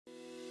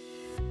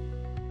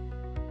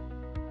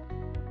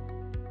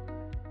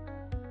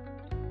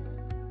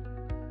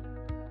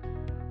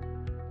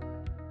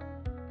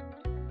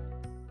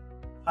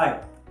Hi,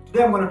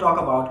 today I'm going to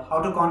talk about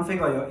how to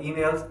configure your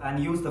emails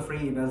and use the free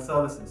email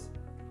services.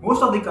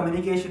 Most of the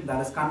communication that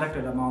is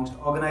conducted amongst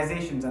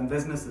organizations and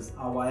businesses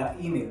are via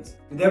emails.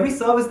 With every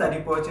service that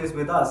you purchase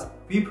with us,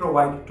 we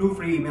provide 2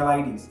 free email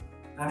IDs.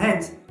 And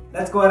hence,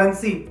 let's go ahead and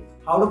see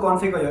how to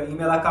configure your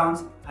email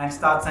accounts and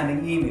start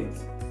sending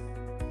emails.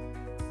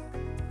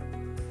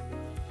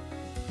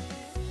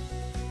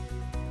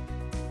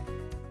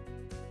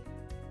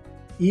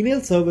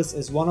 Email service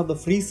is one of the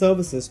free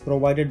services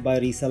provided by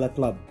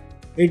ResellerClub.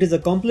 It is a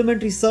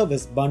complimentary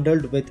service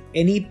bundled with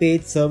any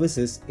paid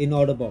services in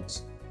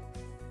OrderBox.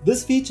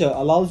 This feature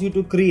allows you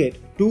to create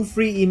 2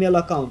 free email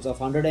accounts of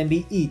 100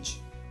 MB each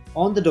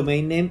on the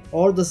domain name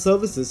or the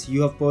services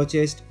you have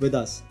purchased with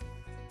us.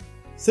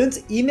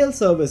 Since email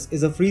service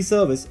is a free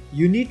service,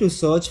 you need to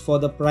search for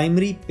the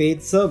primary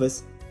paid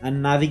service and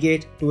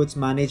navigate to its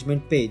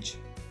management page.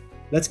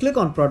 Let's click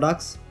on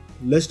Products,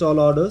 List All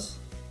Orders.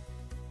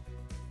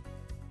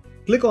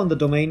 Click on the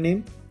domain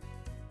name.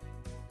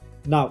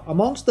 Now,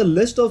 amongst the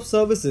list of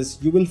services,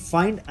 you will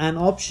find an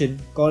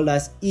option called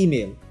as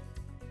Email.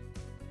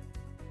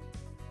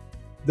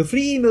 The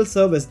free email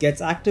service gets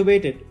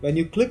activated when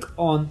you click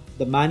on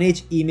the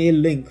Manage Email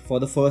link for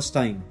the first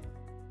time.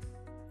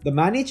 The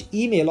Manage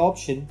Email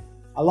option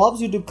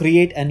allows you to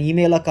create an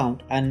email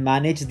account and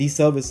manage these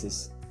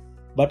services.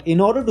 But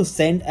in order to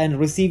send and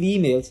receive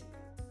emails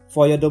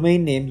for your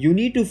domain name, you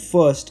need to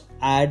first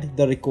add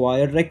the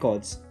required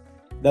records.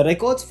 The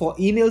records for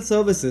email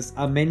services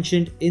are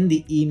mentioned in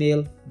the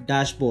email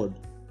dashboard.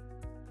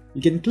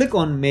 You can click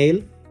on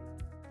Mail,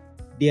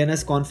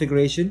 DNS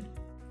Configuration.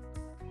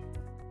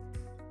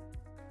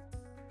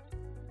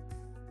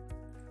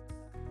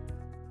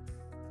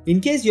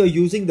 In case you're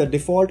using the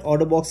default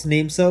OrderBox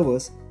name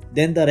servers,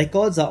 then the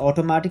records are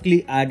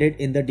automatically added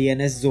in the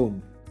DNS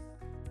zone.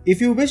 If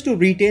you wish to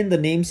retain the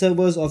name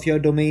servers of your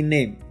domain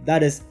name,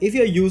 that is, if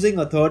you're using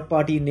a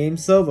third-party name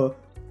server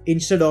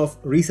instead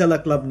of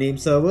ResellerClub name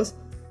servers,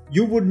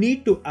 you would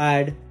need to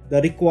add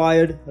the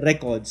required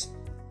records,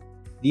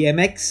 the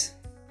MX,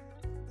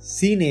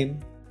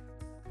 CNAME,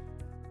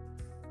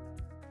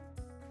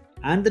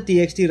 and the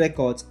TXT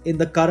records in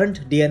the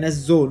current DNS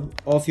zone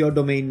of your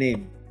domain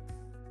name.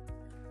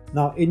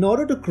 Now, in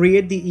order to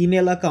create the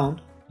email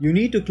account, you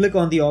need to click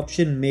on the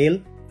option Mail,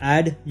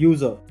 Add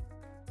User.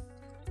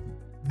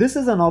 This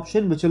is an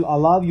option which will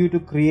allow you to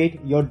create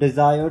your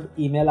desired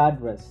email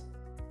address.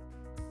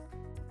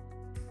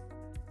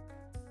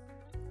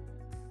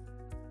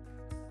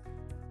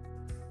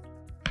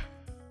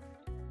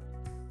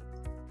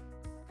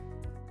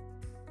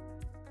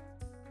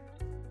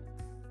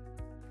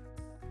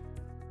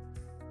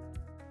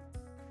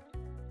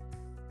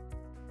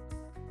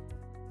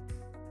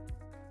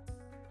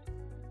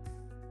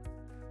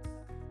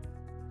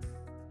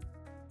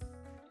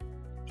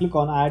 Click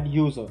on Add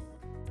User.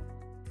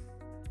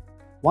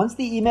 Once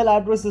the email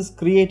address is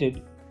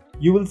created,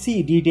 you will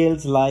see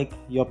details like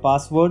your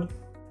password,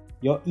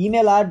 your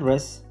email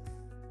address,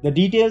 the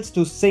details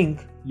to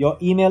sync your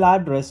email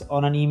address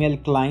on an email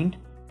client,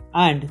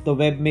 and the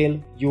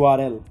webmail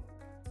URL.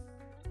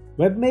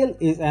 Webmail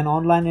is an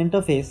online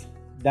interface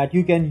that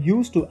you can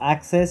use to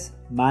access,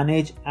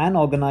 manage, and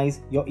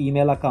organize your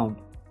email account.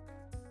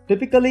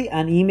 Typically,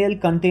 an email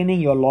containing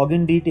your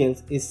login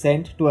details is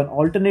sent to an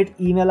alternate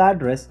email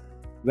address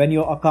when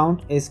your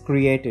account is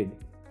created.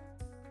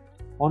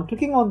 On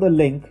clicking on the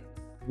link,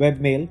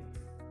 Webmail,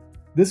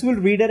 this will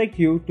redirect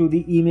you to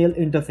the email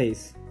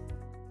interface.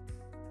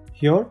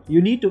 Here,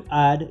 you need to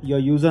add your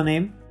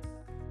username,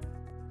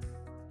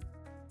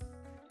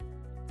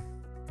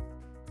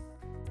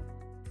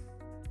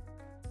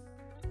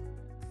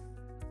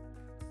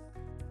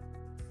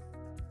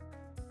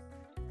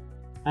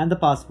 and the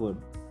password.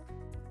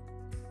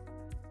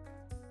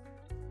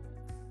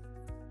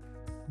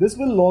 This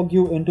will log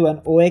you into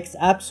an OX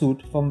app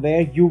suite from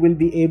where you will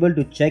be able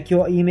to check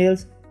your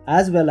emails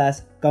as well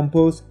as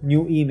compose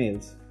new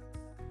emails.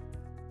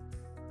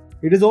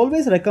 It is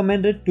always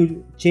recommended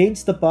to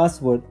change the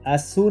password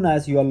as soon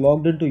as you are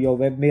logged into your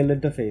webmail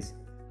interface.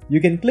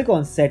 You can click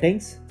on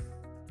Settings,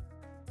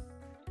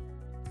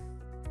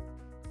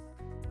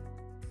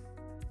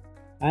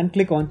 and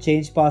click on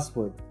Change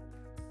Password.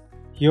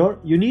 Here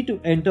you need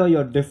to enter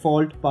your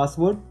default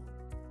password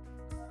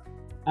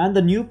and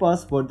the new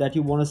password that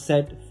you want to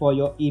set for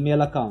your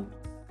email account.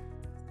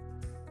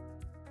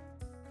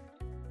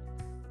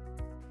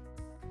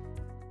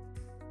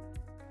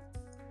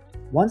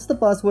 Once the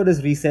password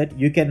is reset,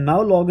 you can now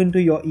log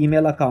into your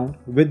email account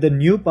with the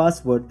new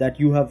password that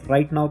you have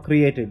right now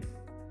created.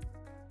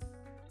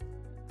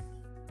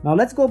 Now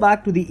let's go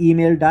back to the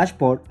email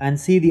dashboard and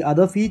see the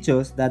other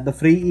features that the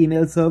free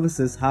email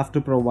services have to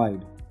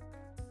provide.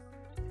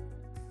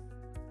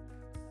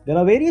 There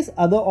are various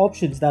other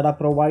options that are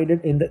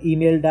provided in the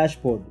email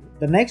dashboard.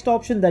 The next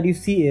option that you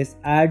see is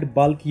Add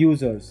Bulk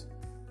Users.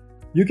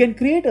 You can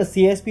create a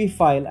CSV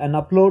file and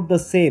upload the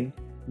same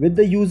with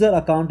the user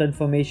account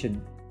information.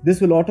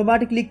 This will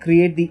automatically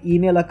create the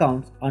email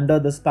accounts under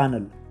this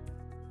panel.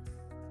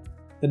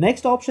 The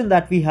next option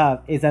that we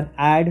have is an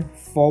Add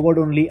Forward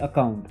Only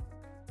account.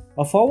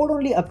 A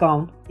forward-only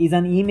account is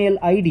an email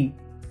ID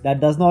that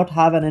does not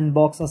have an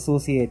inbox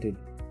associated.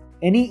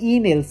 Any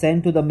email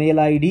sent to the mail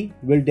ID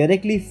will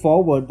directly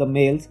forward the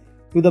mails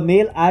to the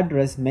mail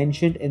address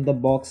mentioned in the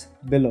box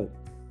below.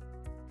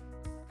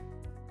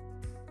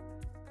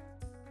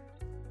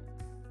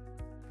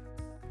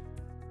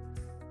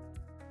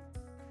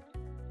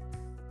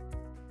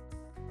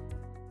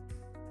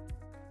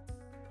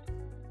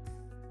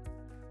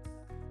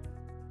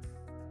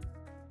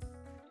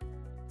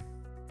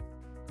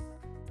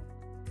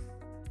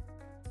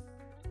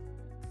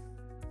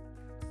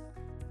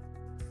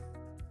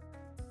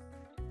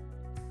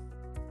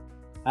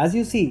 As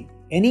you see,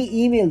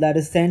 any email that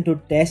is sent to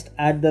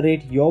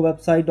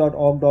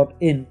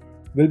test@yourwebsite.org.in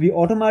will be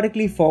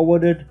automatically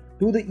forwarded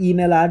to the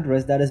email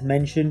address that is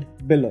mentioned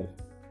below.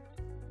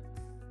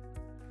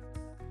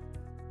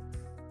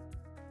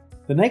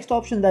 The next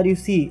option that you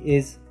see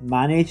is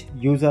Manage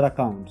User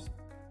Accounts.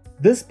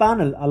 This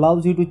panel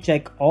allows you to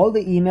check all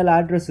the email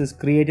addresses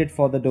created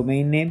for the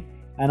domain name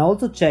and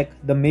also check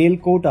the mail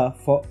quota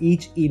for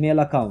each email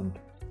account.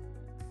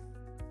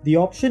 The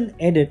option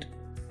Edit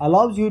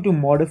allows you to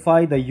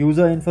modify the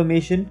user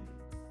information,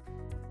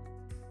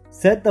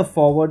 set the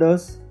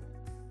forwarders,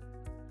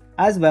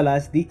 as well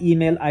as the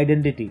email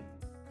identity.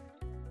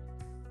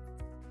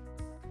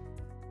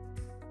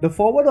 The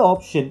forwarder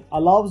option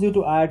allows you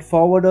to add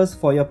forwarders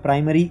for your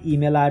primary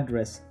email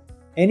address.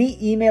 Any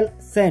email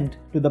sent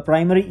to the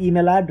primary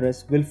email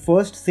address will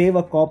first save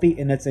a copy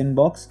in its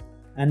inbox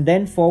and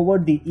then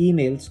forward the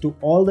emails to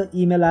all the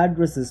email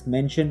addresses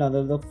mentioned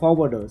under the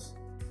forwarders.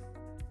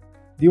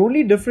 The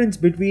only difference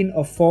between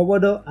a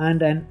forwarder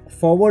and an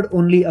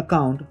forward-only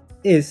account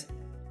is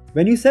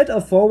when you set a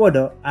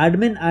forwarder,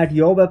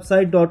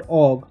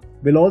 admin@yourwebsite.org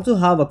will also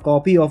have a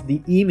copy of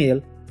the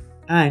email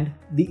and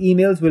the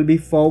emails will be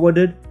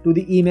forwarded to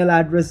the email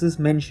addresses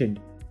mentioned,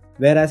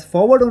 whereas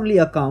forward-only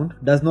account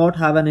does not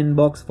have an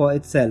inbox for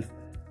itself.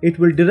 It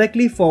will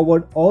directly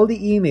forward all the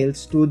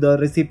emails to the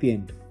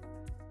recipient.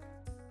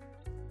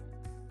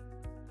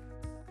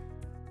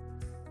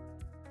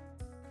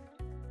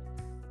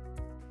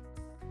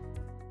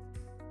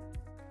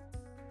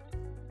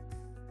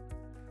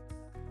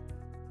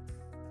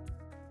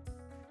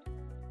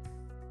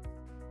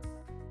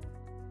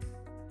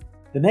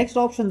 The next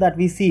option that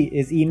we see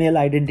is Email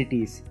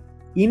Identities.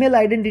 Email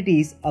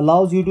Identities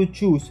allows you to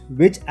choose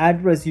which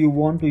address you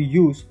want to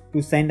use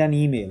to send an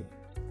email.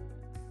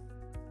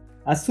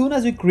 As soon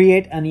as you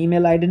create an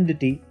email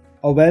identity,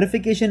 a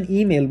verification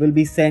email will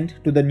be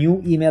sent to the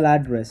new email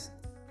address.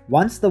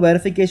 Once the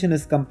verification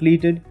is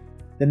completed,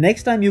 the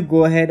next time you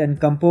go ahead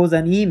and compose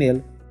an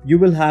email, you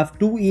will have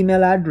two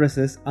email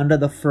addresses under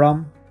the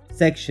From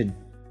section.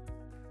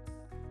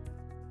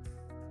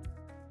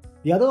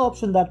 The other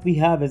option that we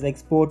have is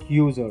Export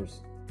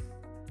Users.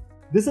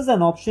 This is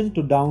an option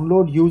to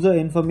download user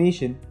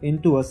information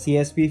into a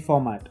CSV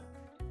format.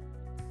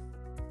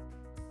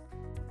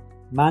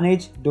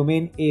 Manage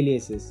Domain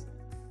Aliases.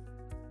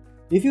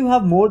 If you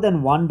have more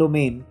than one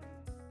domain,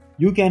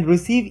 you can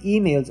receive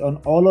emails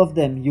on all of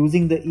them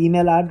using the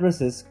email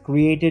addresses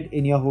created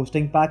in your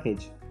hosting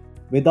package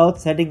without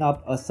setting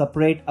up a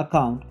separate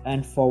account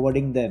and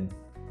forwarding them.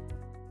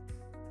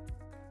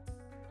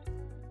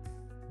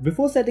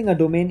 Before setting a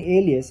domain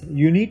alias,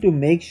 you need to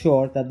make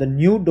sure that the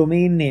new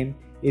domain name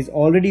is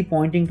already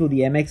pointing to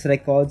the MX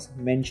records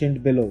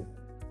mentioned below.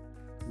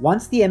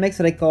 Once the MX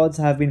records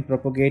have been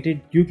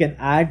propagated, you can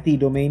add the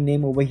domain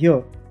name over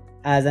here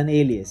as an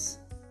alias.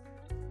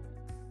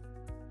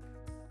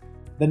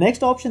 The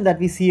next option that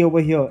we see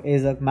over here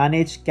is a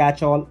Manage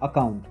Catchall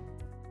Account.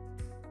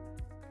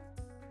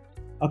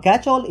 A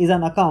catchall is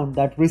an account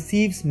that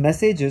receives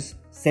messages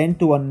sent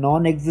to a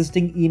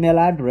non-existing email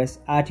address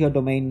at your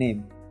domain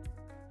name.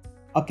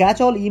 A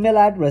catch-all email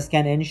address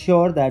can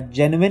ensure that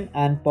genuine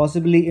and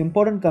possibly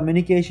important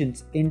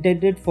communications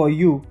intended for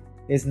you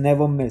is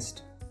never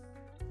missed.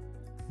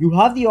 You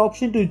have the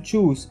option to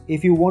choose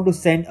if you want to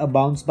send a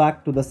bounce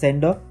back to the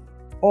sender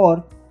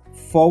or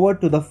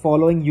forward to the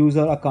following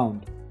user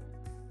account.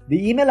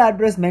 The email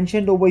address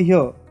mentioned over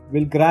here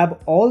will grab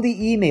all the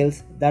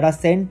emails that are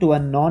sent to a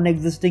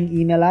non-existing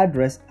email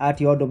address at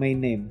your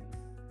domain name.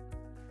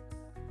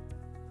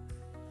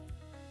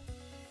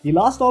 The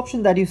last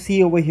option that you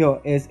see over here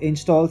is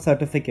Install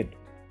Certificate.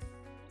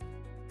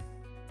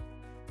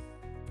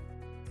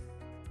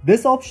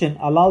 This option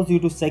allows you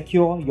to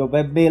secure your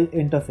webmail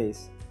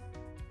interface.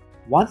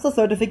 Once the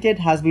certificate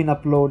has been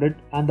uploaded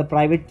and the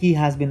private key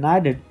has been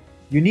added,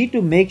 you need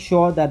to make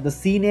sure that the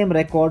CNAME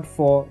record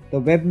for the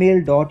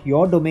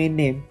webmail.your domain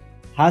name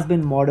has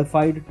been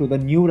modified to the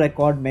new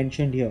record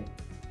mentioned here.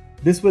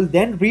 This will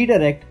then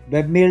redirect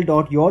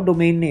webmail.your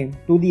domain name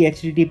to the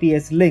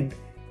HTTPS link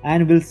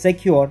and will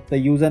secure the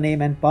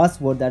username and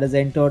password that is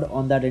entered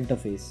on that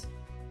interface.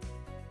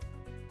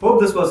 Hope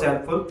this was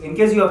helpful. In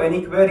case you have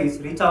any queries,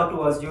 reach out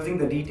to us using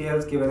the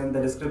details given in the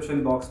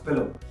description box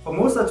below. For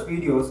more such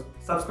videos,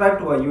 subscribe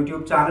to our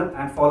YouTube channel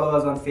and follow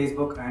us on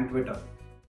Facebook and Twitter.